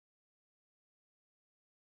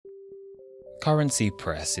Currency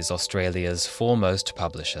Press is Australia's foremost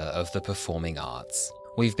publisher of the performing arts.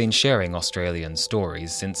 We've been sharing Australian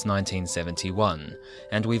stories since 1971,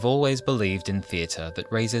 and we've always believed in theatre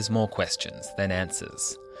that raises more questions than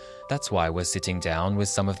answers. That's why we're sitting down with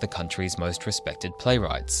some of the country's most respected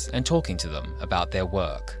playwrights and talking to them about their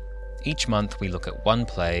work. Each month we look at one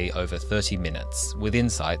play over 30 minutes, with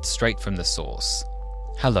insights straight from the source.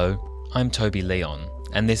 Hello, I'm Toby Leon,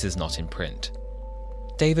 and this is Not in Print.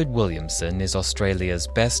 David Williamson is Australia's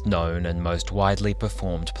best-known and most widely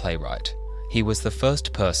performed playwright. He was the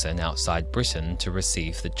first person outside Britain to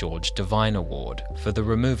receive the George Devine Award for The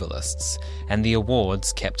Removalists, and the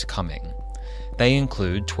awards kept coming. They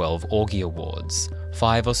include 12 Augie Awards,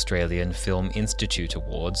 5 Australian Film Institute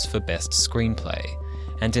Awards for Best Screenplay,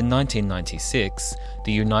 and in 1996,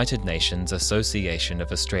 the United Nations Association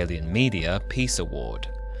of Australian Media Peace Award.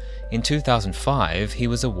 In 2005, he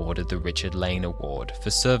was awarded the Richard Lane Award for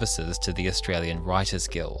services to the Australian Writers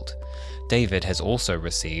Guild. David has also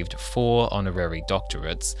received 4 honorary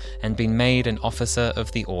doctorates and been made an Officer of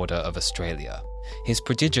the Order of Australia. His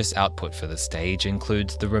prodigious output for the stage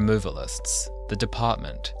includes The Removalists, The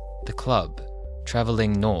Department, The Club,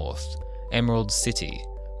 Travelling North, Emerald City,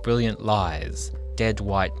 Brilliant Lies, Dead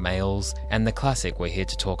White Males, and the classic we're here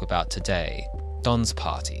to talk about today, Don's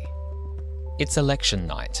Party. It's election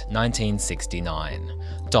night, 1969.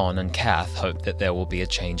 Don and Kath hope that there will be a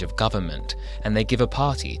change of government, and they give a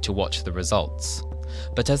party to watch the results.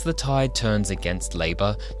 But as the tide turns against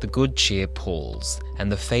Labor, the good cheer palls,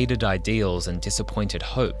 and the faded ideals and disappointed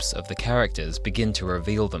hopes of the characters begin to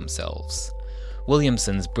reveal themselves.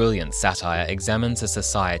 Williamson's brilliant satire examines a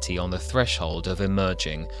society on the threshold of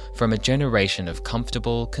emerging from a generation of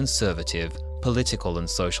comfortable, conservative, political and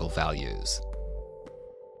social values.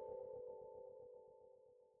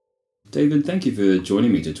 David, thank you for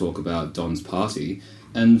joining me to talk about Don's Party.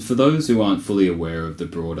 And for those who aren't fully aware of the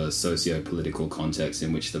broader socio-political context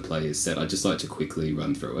in which the play is set, I'd just like to quickly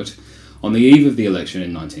run through it. On the eve of the election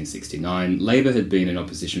in 1969, Labor had been in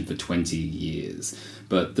opposition for 20 years,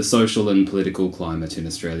 but the social and political climate in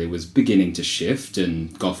Australia was beginning to shift,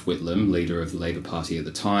 and Gough Whitlam, leader of the Labor Party at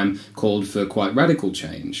the time, called for quite radical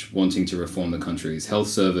change, wanting to reform the country's health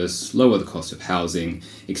service, lower the cost of housing,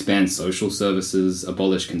 expand social services,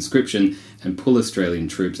 abolish conscription, and pull Australian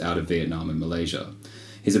troops out of Vietnam and Malaysia.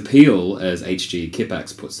 His appeal, as H.G.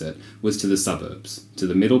 Kippax puts it, was to the suburbs, to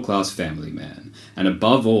the middle-class family man, and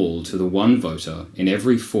above all to the one voter in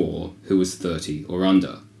every 4 who was 30 or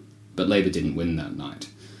under. But Labor didn't win that night.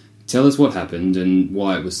 Tell us what happened and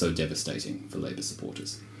why it was so devastating for Labor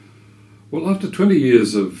supporters. Well, after 20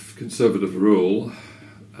 years of Conservative rule,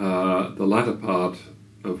 the latter part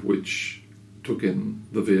of which took in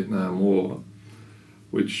the Vietnam War,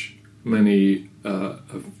 which many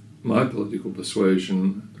of my political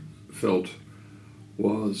persuasion felt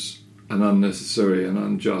was an unnecessary and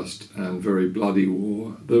unjust and very bloody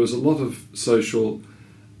war. There was a lot of social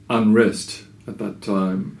unrest at that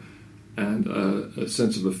time, and a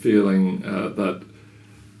sense of a feeling that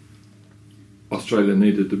Australia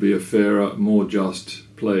needed to be a fairer, more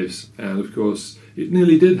just place. And of course, it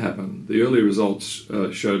nearly did happen. The early results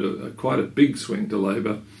showed quite a big swing to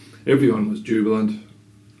Labor. Everyone was jubilant,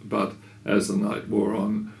 but as the night wore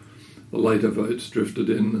on, the later votes drifted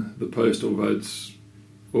in. The postal votes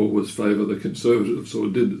always favour the Conservatives, or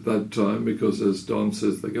did at that time, because, as Don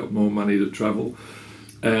says, they got more money to travel.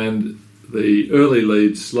 And the early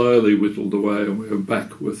leads slowly whittled away, and we were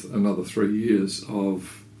back with another 3 years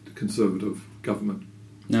of Conservative government.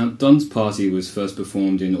 Now, Don's Party was first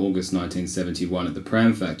performed in August 1971 at the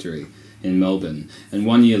Pram Factory in Melbourne, and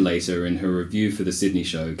 1 year later, in her review for the Sydney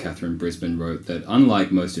show, Catherine Brisbane wrote that,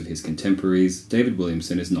 unlike most of his contemporaries, David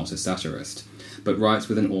Williamson is not a satirist, but writes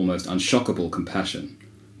with an almost unshockable compassion.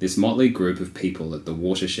 This motley group of people at the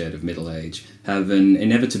watershed of middle age have an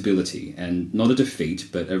inevitability, and not a defeat,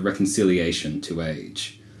 but a reconciliation to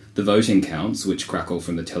age. The voting counts, which crackle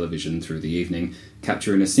from the television through the evening,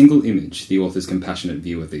 capture in a single image the author's compassionate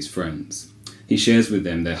view of these friends. He shares with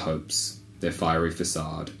them their hopes, their fiery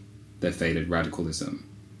facade, their faded radicalism.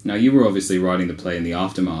 Now, you were obviously writing the play in the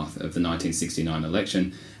aftermath of the 1969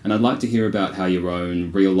 election, and I'd like to hear about how your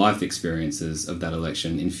own real-life experiences of that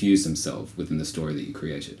election infused themselves within the story that you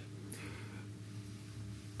created.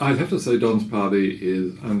 I'd have to say Don's Party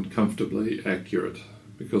is uncomfortably accurate,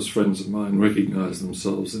 because friends of mine recognise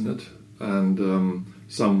themselves in it, and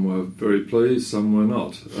some were very pleased, some were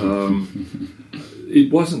not. It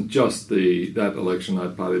wasn't just that election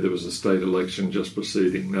night party. There was a state election just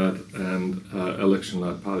preceding that, and election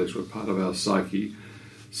night parties were part of our psyche.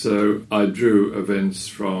 So I drew events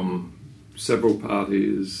from several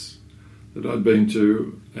parties, that I'd been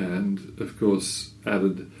to, and of course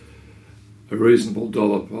added a reasonable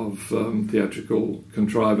dollop of theatrical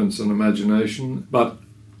contrivance and imagination. But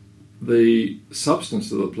the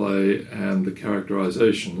substance of the play and the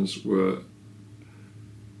characterizations were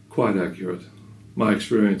quite accurate. My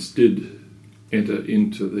experience did enter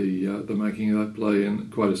into the making of that play in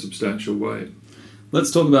quite a substantial way.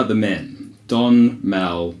 Let's talk about the men. Don,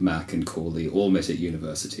 Mal, Mac and Cooley all met at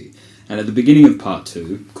university. And at the beginning of part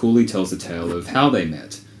 2, Cooley tells the tale of how they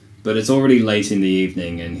met. But it's already late in the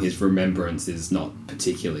evening and his remembrance is not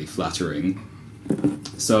particularly flattering.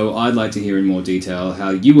 So I'd like to hear in more detail how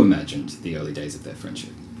you imagined the early days of their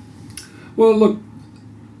friendship. Well, look,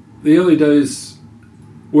 the early days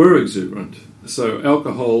were exuberant. So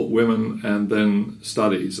alcohol, women, and then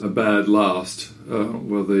studies, a bad last,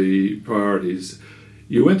 were the priorities.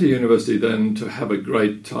 You went to university then to have a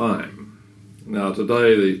great time. Now,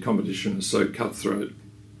 today the competition is so cutthroat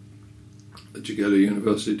that you go to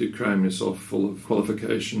university to cram yourself full of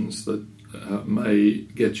qualifications that may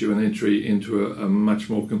get you an entry into a much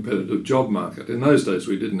more competitive job market. In those days,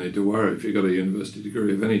 we didn't need to worry. If you got a university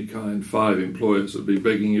degree of any kind, 5 employers would be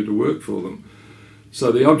begging you to work for them.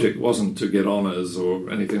 So the object wasn't to get honours or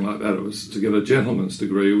anything like that. It was to get a gentleman's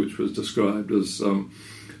degree, which was described as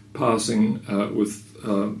passing with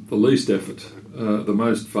the least effort, the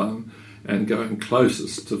most fun, and going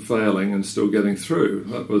closest to failing and still getting through.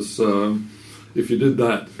 That was, if you did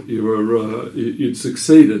that, you'd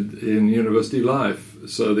succeeded in university life.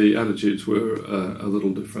 So the attitudes were a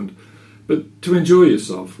little different. But to enjoy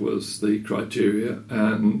yourself was the criteria,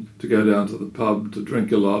 and to go down to the pub, to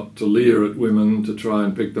drink a lot, to leer at women, to try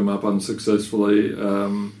and pick them up unsuccessfully.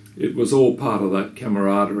 It was all part of that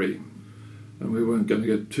camaraderie, and we weren't going to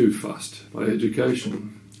get too fussed by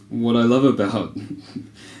education. What I love about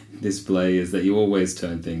this play is that you always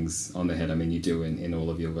turn things on the head. I mean, you do in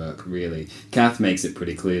all of your work, really. Kath makes it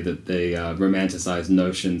pretty clear that the romanticised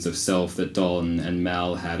notions of self that Don and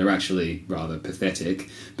Mal had are actually rather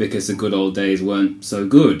pathetic, because the good old days weren't so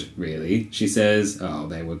good, really. She says, oh,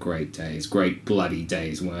 they were great days, great bloody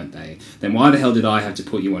days, weren't they? Then why the hell did I have to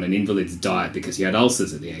put you on an invalid's diet because you had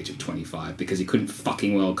ulcers at the age of 25, because you couldn't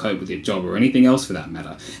fucking well cope with your job or anything else for that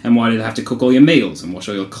matter? And why did I have to cook all your meals and wash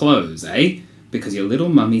all your clothes, eh? Because your little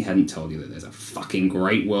mummy hadn't told you that there's a fucking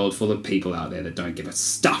great world full of people out there that don't give a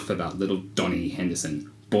stuff about little Donnie Henderson,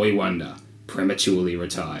 boy wonder, prematurely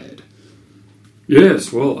retired.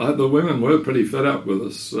 Yes, well, the women were pretty fed up with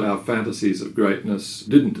us. Our fantasies of greatness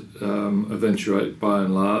didn't eventuate by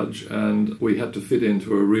and large, and we had to fit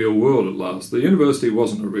into a real world at last. The university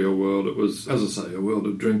wasn't a real world. It was, as I say, a world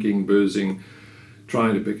of drinking, boozing,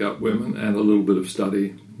 trying to pick up women, and a little bit of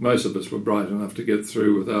study. Most of us were bright enough to get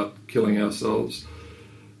through without killing ourselves.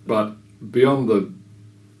 But beyond the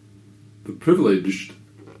privileged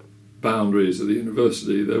boundaries of the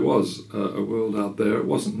university, there was a world out there. It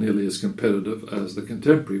wasn't nearly as competitive as the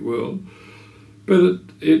contemporary world, but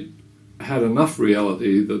it had enough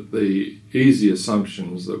reality that the easy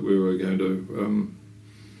assumptions that we were going to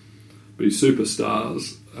be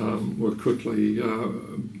superstars were quickly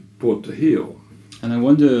brought to heel. And I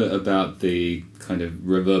wonder about the kind of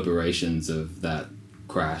reverberations of that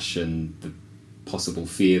crash and the possible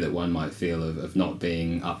fear that one might feel of not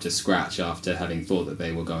being up to scratch after having thought that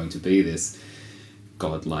they were going to be this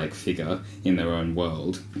godlike figure in their own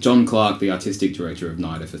world. John Clark, the artistic director of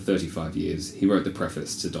NIDA for 35 years, he wrote the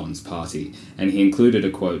preface to Don's Party, and he included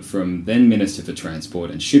a quote from then Minister for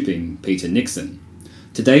Transport and Shipping, Peter Nixon.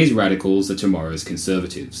 "Today's radicals are tomorrow's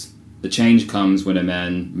conservatives. The change comes when a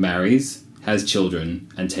man marries, has children,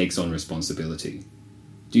 and takes on responsibility."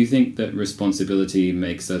 Do you think that responsibility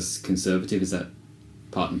makes us conservative? Is that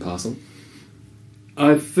part and parcel?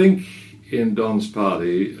 I think in Don's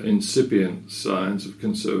Party, incipient signs of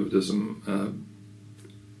conservatism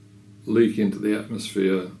leak into the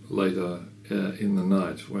atmosphere later in the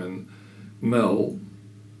night when Mel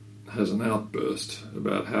has an outburst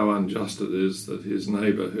about how unjust it is that his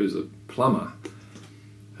neighbour, who's a plumber,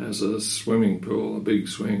 has a swimming pool, a big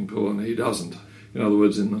swimming pool, and he doesn't. In other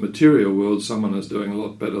words, in the material world, someone is doing a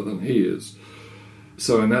lot better than he is.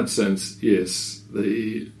 So in that sense, yes,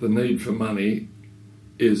 the need for money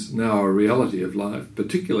is now a reality of life,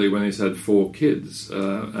 particularly when he's had 4 kids.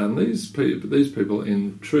 And these people,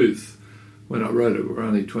 in truth, when I wrote it, were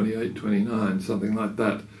only 28, 29, something like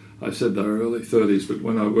that. I said they were early 30s, but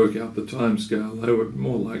when I work out the timescale, they were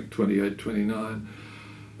more like 28, 29.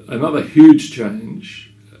 Another huge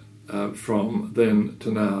change from then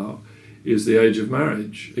to now is the age of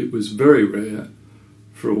marriage. It was very rare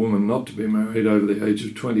for a woman not to be married over the age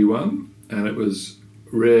of 21, and it was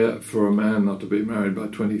rare for a man not to be married by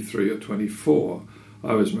 23 or 24.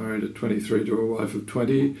 I was married at 23 to a wife of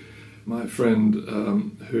 20. My friend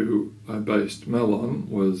who I based Mel on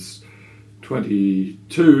was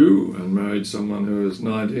 22 and married someone who was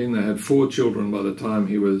 19. They had 4 children by the time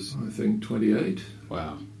he was, I think, 28.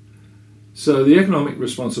 Wow. So the economic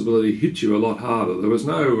responsibility hit you a lot harder. There was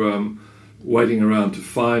no waiting around to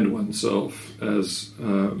find oneself, as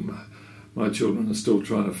my children are still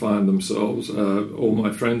trying to find themselves. All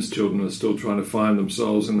my friends' children are still trying to find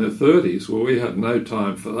themselves in their 30s. Well, we had no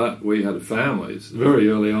time for that. We had families very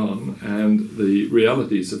early on, and the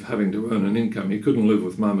realities of having to earn an income. You couldn't live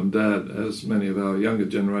with mum and dad, as many of our younger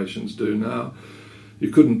generations do now. You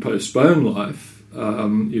couldn't postpone life.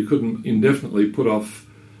 You couldn't indefinitely put off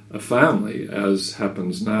a family, as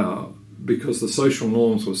happens now, because the social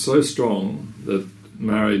norms were so strong that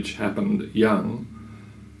marriage happened young.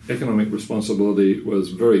 Economic responsibility was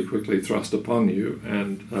very quickly thrust upon you,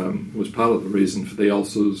 and was part of the reason for the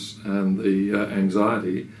ulcers and the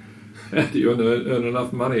anxiety. How do you earn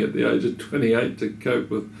enough money at the age of 28 to cope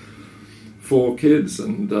with 4 kids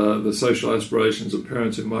and the social aspirations of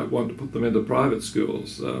parents who might want to put them into private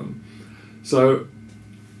schools? So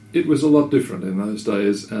it was a lot different in those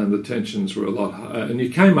days, and the tensions were a lot higher. And you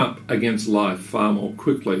came up against life far more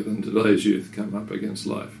quickly than today's youth come up against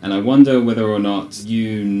life. And I wonder whether or not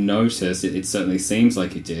you noticed, it certainly seems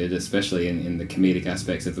like you did, especially in the comedic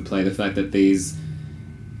aspects of the play, the fact that these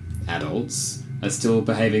adults are still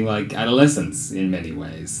behaving like adolescents in many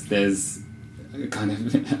ways. There's a kind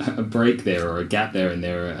of a break there, or a gap there in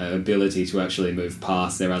their ability to actually move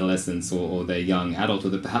past their adolescence or their young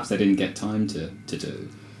adulthood that perhaps they didn't get time to do.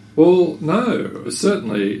 Well, no.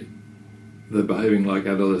 Certainly they're behaving like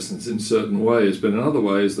adolescents in certain ways, but in other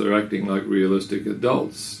ways they're acting like realistic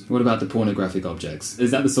adults. What about the pornographic objects?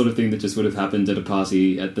 Is that the sort of thing that just would have happened at a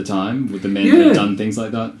party at the time? Would the men have done things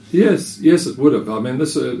like that? Yes, it would have. I mean,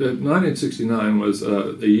 1969 was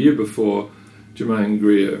a year before Germaine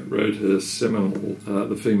Greer wrote her seminal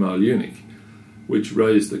The Female Eunuch, which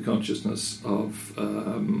raised the consciousness of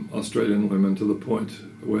Australian women to the point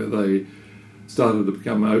where they started to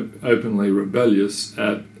become openly rebellious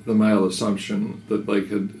at the male assumption that they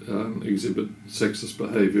could exhibit sexist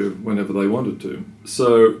behaviour whenever they wanted to.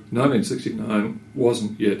 So 1969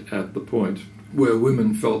 wasn't yet at the point where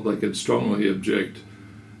women felt they could strongly object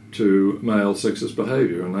to male sexist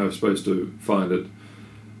behaviour, and they were supposed to find it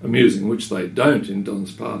amusing, which they don't in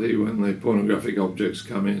Don's Party when the pornographic objects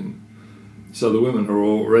come in. So the women are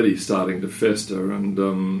already starting to fester,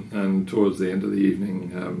 and towards the end of the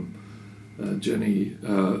evening Jenny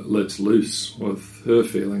lets loose with her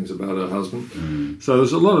feelings about her husband. So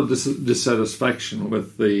there's a lot of dissatisfaction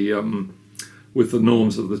with the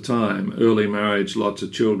norms of the time. Early marriage, lots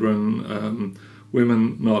of children,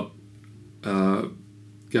 women not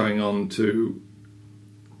going on to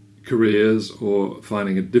careers or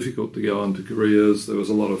finding it difficult to go on to careers. There was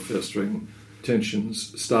a lot of festering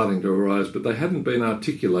tensions starting to arise, but they hadn't been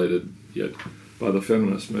articulated yet by the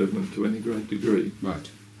feminist movement to any great degree. Right.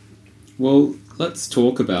 Well, let's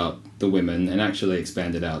talk about the women and actually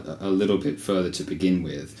expand it out a little bit further to begin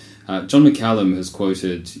with. John McCallum has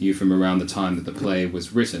quoted you from around the time that the play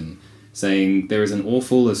was written, saying, "There is an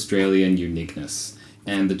awful Australian uniqueness,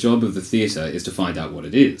 and the job of the theatre is to find out what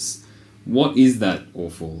it is." What is that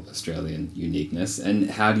awful Australian uniqueness, and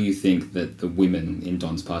how do you think that the women in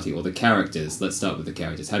Don's Party, or the characters, let's start with the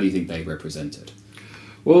characters, how do you think they represent it?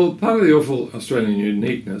 Well, part of the awful Australian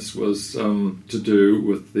uniqueness was to do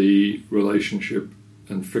with the relationship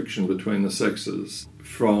and friction between the sexes.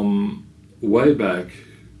 From way back,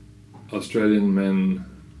 Australian men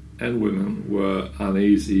and women were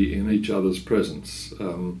uneasy in each other's presence.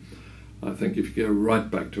 I think if you go right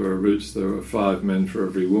back to our roots, there were 5 men for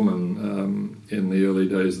every woman in the early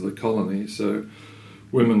days of the colony. So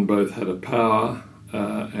women both had a power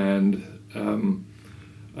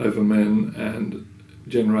over men, and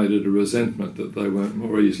generated a resentment that they weren't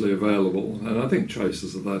more easily available. And I think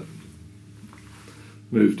traces of that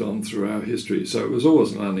moved on through our history. So it was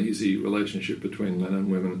always an uneasy relationship between men and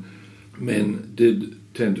women. Men did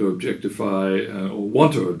tend to objectify or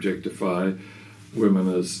want to objectify women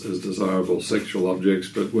as desirable sexual objects,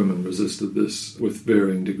 but women resisted this with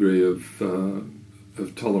varying degree of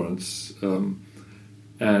tolerance.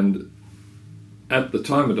 And at the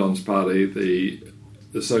time of Don's Party,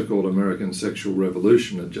 the so-called American sexual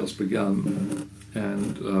revolution had just begun,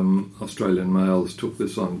 and Australian males took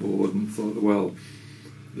this on board and thought, well,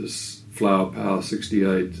 this flower power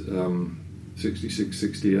 66,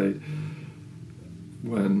 68,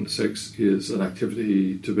 when sex is an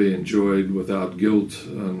activity to be enjoyed without guilt,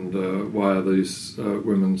 and why are these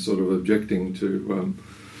women sort of objecting to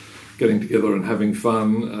getting together and having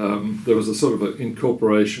fun. There was a sort of an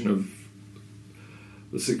incorporation of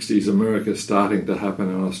the 60s America starting to happen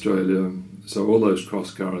in Australia. So all those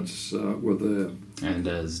cross currents were there. And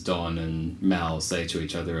as Don and Mal say to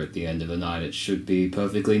each other at the end of the night, it should be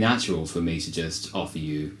perfectly natural for me to just offer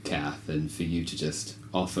you Kath and for you to just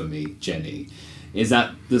offer me Jenny. Is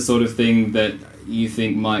that the sort of thing that you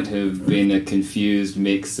think might have been a confused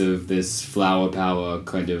mix of this flower power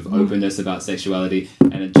kind of openness about sexuality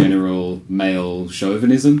and a general male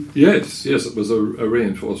chauvinism? Yes, it was a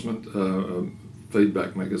reinforcement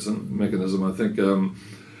feedback mechanism, I think.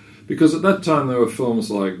 Because at that time there were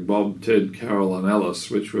films like Bob, Ted, Carol and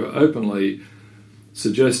Alice, which were openly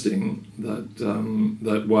suggesting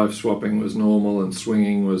that wife swapping was normal and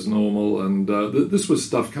swinging was normal, and this was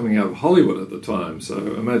stuff coming out of Hollywood at the time. So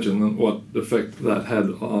imagine what effect that had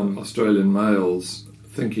on Australian males,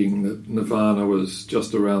 thinking that Nirvana was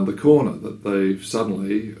just around the corner, that they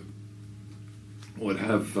suddenly would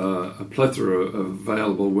have a plethora of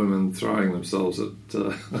available women throwing themselves at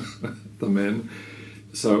the men.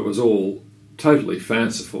 So it was all totally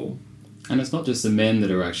fanciful. And it's not just the men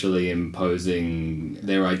that are actually imposing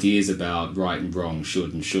their ideas about right and wrong,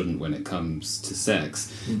 should and shouldn't when it comes to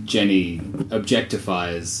sex. Jenny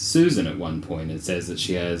objectifies Susan at one point and says that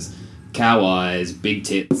she has cow eyes, big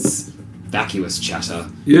tits, vacuous chatter.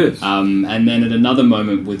 Yes. And then at another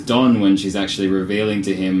moment with Don, when she's actually revealing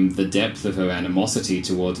to him the depth of her animosity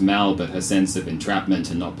towards Mal, but her sense of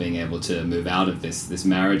entrapment and not being able to move out of this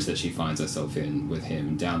marriage that she finds herself in with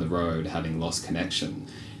him down the road, having lost connection.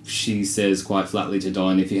 She says quite flatly to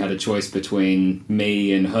Don, if you had a choice between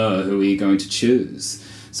me and her, who are you going to choose?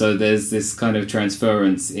 So there's this kind of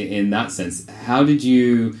transference in that sense. How did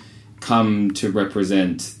you come to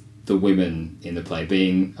represent the women in the play,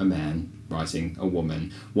 being a man writing a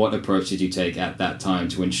woman? What approach did you take at that time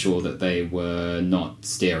to ensure that they were not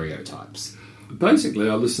stereotypes? Basically,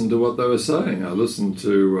 I listened to what they were saying. I listened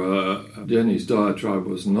to Jenny's diatribe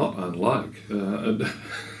was not unlike a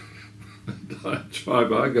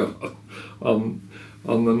diatribe I got on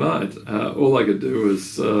the night. All I could do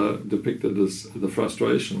was depict it as the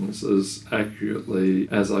frustrations as accurately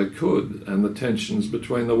as I could, and the tensions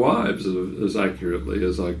between the wives as accurately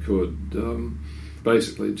as I could.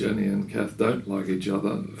 Basically, Jenny and Kath don't like each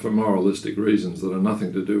other for moralistic reasons that are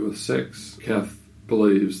nothing to do with sex. Kath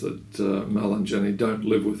believes that Mal and Jenny don't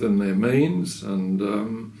live within their means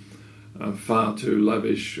and are far too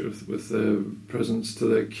lavish with their presents to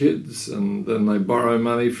their kids, and then they borrow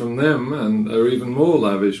money from them and are even more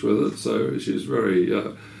lavish with it. So she's very...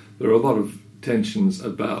 there are a lot of tensions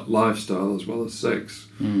about lifestyle as well as sex.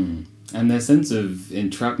 And their sense of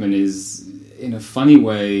entrapment is, in a funny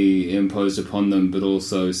way, imposed upon them, but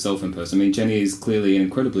also self-imposed. I mean, Jenny is clearly an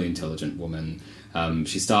incredibly intelligent woman.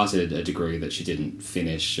 She started a degree that she didn't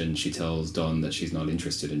finish, and she tells Don that she's not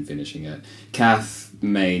interested in finishing it. Kath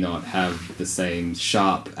may not have the same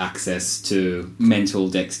sharp access to mental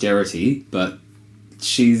dexterity, but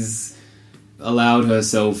she's allowed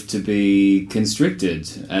herself to be constricted.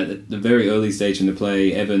 At the very early stage in the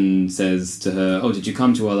play, Evan says to her, "Oh, did you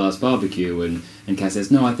come to our last barbecue?" And Kath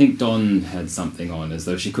says, "No, I think Don had something on," as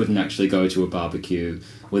though she couldn't actually go to a barbecue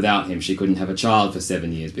without him. She couldn't have a child for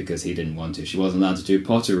 7 years because he didn't want to. She wasn't allowed to do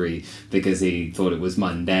pottery because he thought it was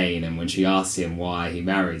mundane. And when she asked him why he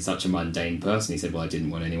married such a mundane person, he said, "Well, I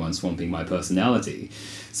didn't want anyone swamping my personality."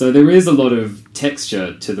 So there is a lot of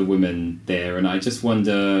texture to the women there, and I just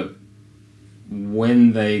wonder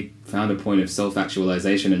when they found a point of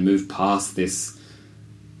self-actualization and moved past this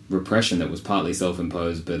repression that was partly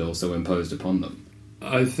self-imposed but also imposed upon them.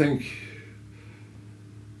 I think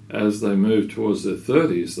as they moved towards their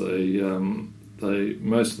 30s, they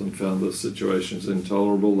most of them found the situations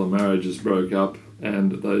intolerable. The marriages broke up,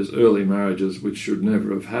 and those early marriages, which should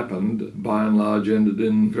never have happened, by and large ended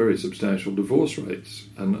in very substantial divorce rates.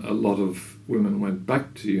 And a lot of women went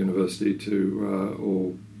back to university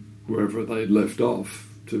or wherever they'd left off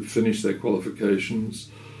to finish their qualifications,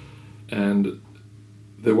 and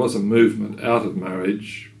there was a movement out of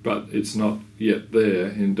marriage, but it's not yet there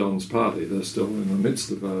in Don's party. They're still in the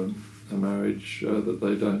midst of a marriage that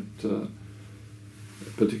they don't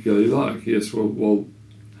particularly like. Yes, well,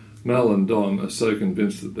 Mal and Don are so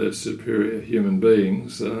convinced that they're superior human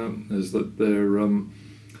beings, is that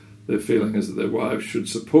their feeling is that their wives should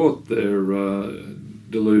support their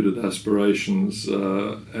deluded aspirations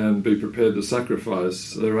and be prepared to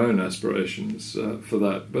sacrifice their own aspirations for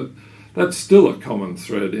that. But that's still a common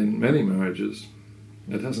thread in many marriages.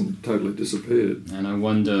 It hasn't totally disappeared. And I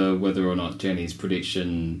wonder whether or not Jenny's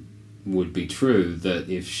prediction would be true, that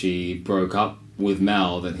if she broke up with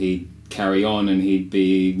Mal, that he'd carry on and he'd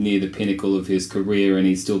be near the pinnacle of his career and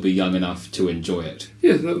he'd still be young enough to enjoy it.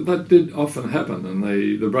 Yes, that did often happen, and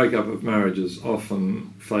the breakup of marriages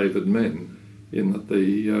often favoured men, in that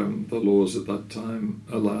the laws at that time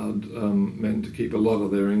allowed men to keep a lot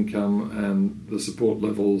of their income, and the support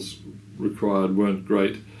levels required weren't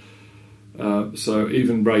great. So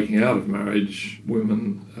even breaking out of marriage,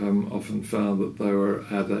 women often found that they were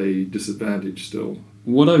at a disadvantage still.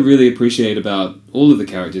 What I really appreciate about all of the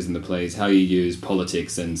characters in the play is how you use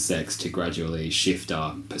politics and sex to gradually shift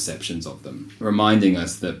our perceptions of them, reminding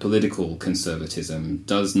us that political conservatism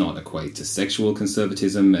does not equate to sexual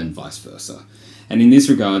conservatism and vice versa. And in this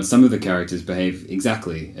regard, some of the characters behave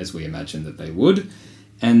exactly as we imagine that they would,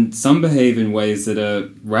 and some behave in ways that are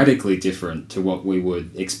radically different to what we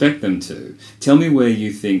would expect them to. Tell me where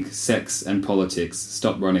you think sex and politics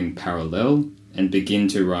stop running parallel and begin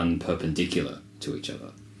to run perpendicular to each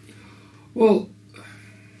other. Well,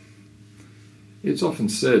 it's often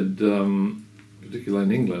said, particularly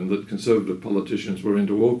in England, that conservative politicians were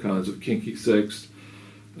into all kinds of kinky sex.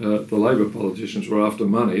 The Labour politicians were after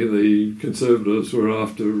money, the Conservatives were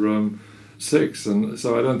after sex, and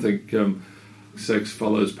so I don't think sex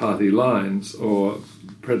follows party lines or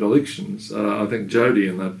predilections. I think Jodie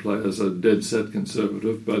in that play is a dead-set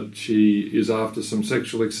conservative, but she is after some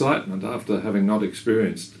sexual excitement after having not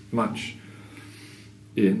experienced much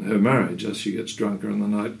in her marriage as she gets drunker and the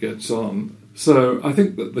night gets on. So I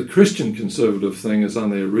think that the Christian conservative thing is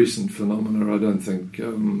only a recent phenomenon. I don't think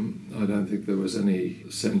there was any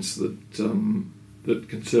sense that that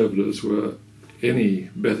conservatives were any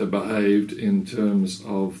better behaved in terms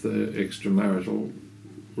of their extramarital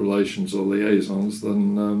relations or liaisons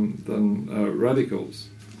than radicals.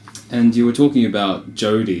 And you were talking about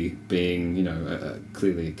Jodie being,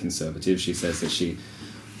 clearly conservative. She says that she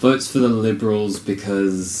votes for the Liberals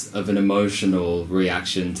because of an emotional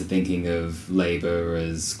reaction to thinking of Labour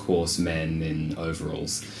as coarse men in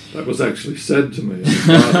overalls. That was actually said to me. That's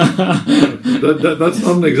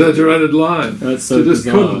not an exaggerated line. That's so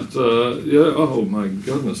bizarre. Oh my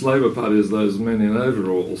goodness, Labour Party is those men in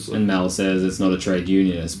overalls. And Mal says it's not a trade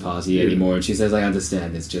unionist party anymore, and she says, I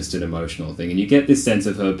understand, it's just an emotional thing. And you get this sense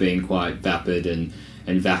of her being quite vapid and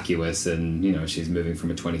vacuous, and she's moving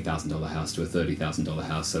from a $20,000 house to a $30,000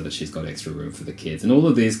 house so that she's got extra room for the kids, and all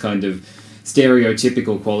of these kind of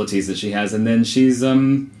stereotypical qualities that she has. And then she's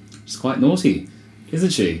quite naughty, isn't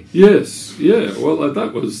she? Yes, yeah. Well,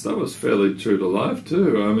 that was fairly true to life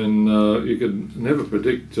too. I mean, you could never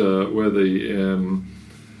predict where the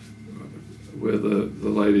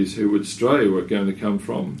ladies who would stray were going to come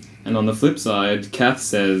from. And on the flip side, Kath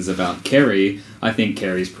says about Kerry, I think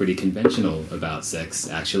Kerry's pretty conventional about sex,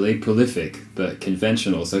 actually. Prolific, but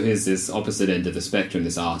conventional. So here's this opposite end of the spectrum,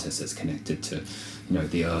 this artist that's connected to,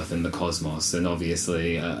 the earth and the cosmos, and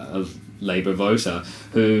obviously a Labour voter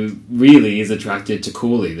who really is attracted to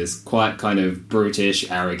Cooley, this quite kind of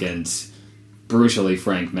brutish, arrogant, brutally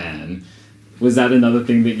frank man. Was that another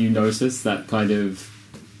thing that you noticed, that kind of,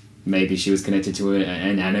 maybe she was connected to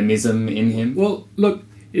an animism in him? Well, look,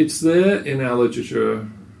 it's there in our literature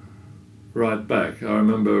right back. I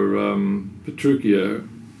remember Petruchio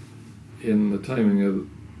in The Taming of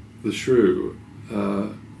the Shrew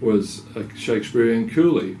was a Shakespearean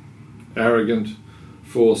Cooley. Arrogant,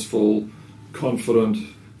 forceful, confident,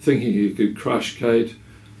 thinking he could crush Kate,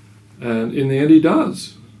 and in the end he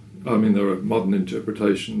does. I mean, there are modern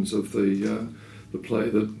interpretations of the play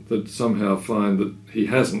that somehow find that he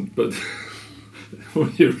hasn't, but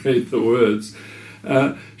when you read the words,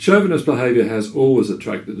 chauvinist behaviour has always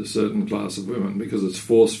attracted a certain class of women because it's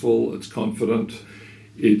forceful, it's confident,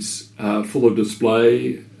 it's full of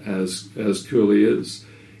display, as Cooley is.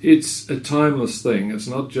 It's a timeless thing. It's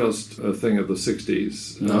not just a thing of the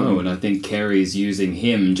 60s. No, and I think Kerry's using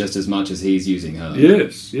him just as much as he's using her.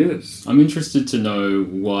 Yes, yes. I'm interested to know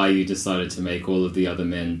why you decided to make all of the other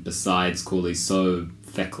men besides Cooley so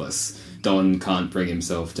feckless. Don can't bring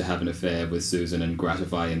himself to have an affair with Susan and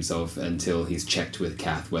gratify himself until he's checked with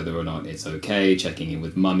Kath whether or not it's okay, checking in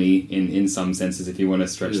with Mummy in some senses, if you want to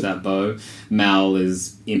stretch that bow. Mal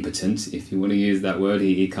is impotent, if you want to use that word.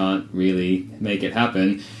 He can't really make it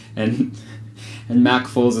happen. And Mac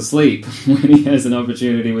falls asleep when he has an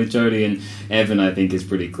opportunity with Jodie, and Evan, I think, is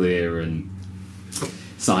pretty clear, and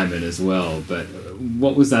Simon as well. But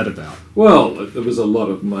what was that about? Well, there was a lot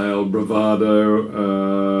of male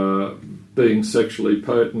bravado. Being sexually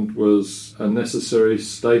potent was a necessary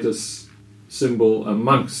status symbol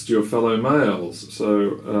amongst your fellow males.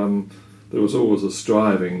 So there was always a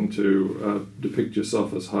striving to depict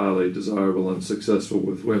yourself as highly desirable and successful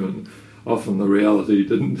with women. Often the reality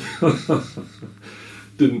didn't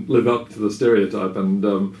live up to the stereotype,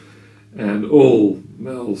 and And all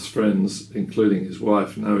Mel's friends, including his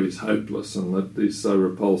wife, know he's hopeless and that he's so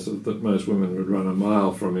repulsive that most women would run a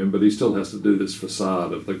mile from him, but he still has to do this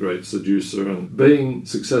facade of the great seducer. And being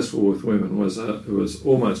successful with women was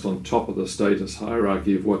almost on top of the status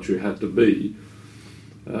hierarchy of what you had to be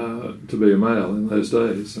a male in those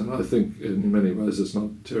days. And I think in many ways it's not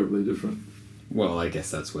terribly different. Well, I guess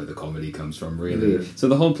that's where the comedy comes from, really. Yeah. So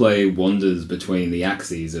the whole play wanders between the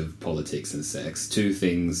axes of politics and sex, two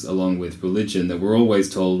things, along with religion, that we're always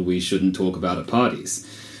told we shouldn't talk about at parties.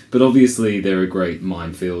 But obviously they're a great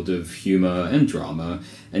minefield of humour and drama,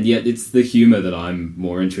 and yet it's the humour that I'm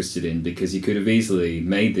more interested in, because you could have easily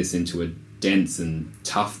made this into a dense and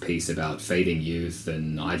tough piece about fading youth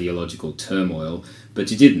and ideological turmoil,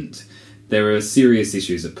 but you didn't. There are serious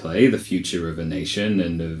issues at play, the future of a nation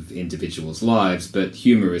and of individuals' lives, but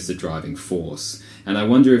humour is the driving force. And I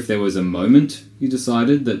wonder if there was a moment you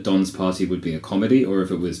decided that Don's Party would be a comedy, or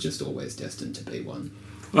if it was just always destined to be one.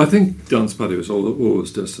 I think Don's Party was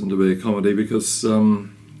always destined to be a comedy, because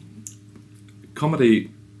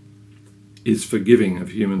comedy is forgiving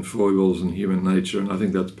of human foibles and human nature, and I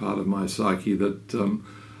think that's part of my psyche, that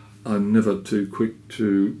I'm never too quick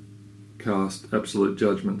to cast absolute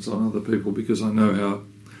judgments on other people, because I know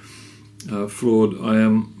how flawed I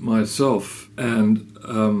am myself. And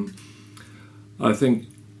I think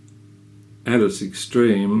at its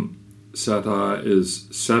extreme, satire is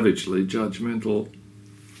savagely judgmental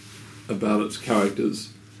about its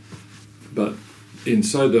characters, but in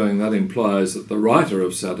so doing that implies that the writer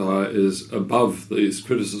of satire is above these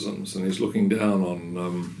criticisms and is looking down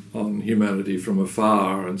on humanity from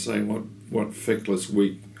afar and saying what feckless,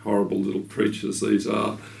 weak, horrible little creatures these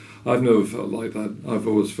are. I've never felt like that. I've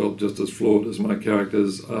always felt just as flawed as my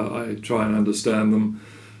characters. I try and understand them.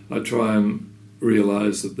 I try and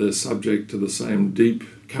realise that they're subject to the same deep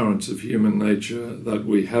currents of human nature that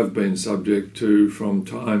we have been subject to from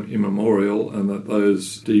time immemorial, and that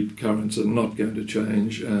those deep currents are not going to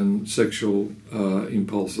change, and sexual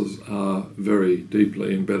impulses are very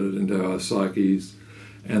deeply embedded into our psyches,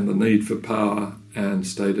 and the need for power and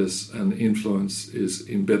status and influence is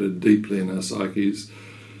embedded deeply in our psyches.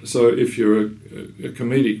 So if you're a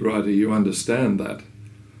comedic writer, you understand that.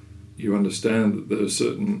 You understand that there are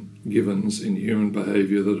certain givens in human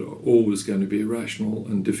behaviour that are always going to be irrational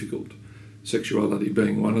and difficult. Sexuality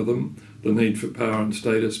being one of them, the need for power and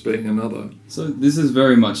status being another. So this is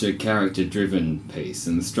very much a character-driven piece,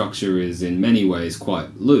 and the structure is in many ways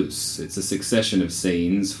quite loose. It's a succession of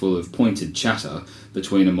scenes full of pointed chatter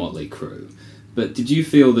between a motley crew. But did you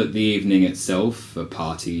feel that the evening itself, a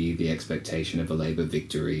party, the expectation of a Labour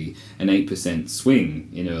victory, an 8% swing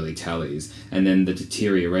in early tallies, and then the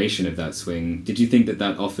deterioration of that swing, did you think that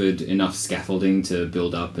that offered enough scaffolding to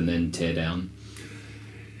build up and then tear down?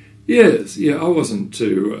 Yes, I wasn't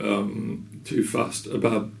too fussed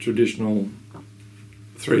about traditional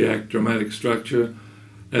three-act dramatic structure.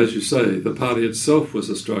 As you say, the party itself was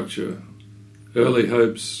a structure. Early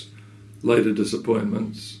hopes, later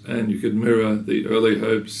disappointments, and you could mirror the early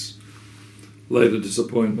hopes, later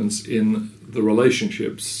disappointments in the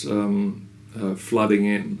relationships flooding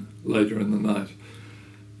in later in the night.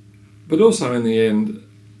 But also in the end,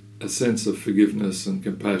 a sense of forgiveness and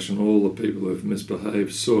compassion. All the people who have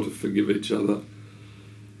misbehaved sort of forgive each other.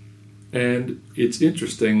 And it's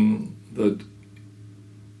interesting that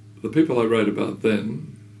the people I wrote about then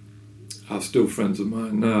are still friends of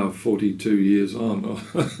mine now, 42 years on.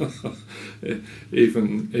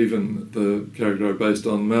 Even the character I based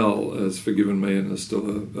on, Mel, has forgiven me and is still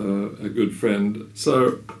a good friend.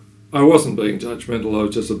 So I wasn't being judgmental, I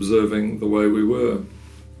was just observing the way we were.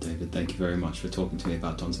 David, thank you very much for talking to me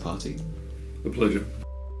about Don's Party. A pleasure.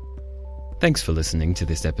 Thanks for listening to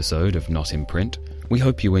this episode of Not in Print. We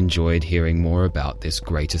hope you enjoyed hearing more about this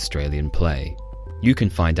great Australian play. You can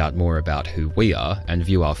find out more about who we are and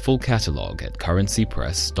view our full catalogue at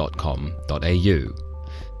currencypress.com.au.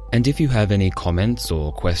 And if you have any comments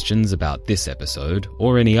or questions about this episode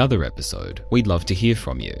or any other episode, we'd love to hear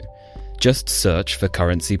from you. Just search for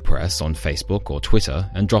Currency Press on Facebook or Twitter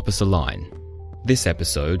and drop us a line. This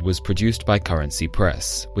episode was produced by Currency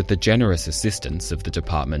Press with the generous assistance of the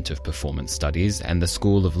Department of Performance Studies and the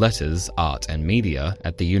School of Letters, Art and Media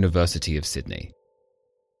at the University of Sydney.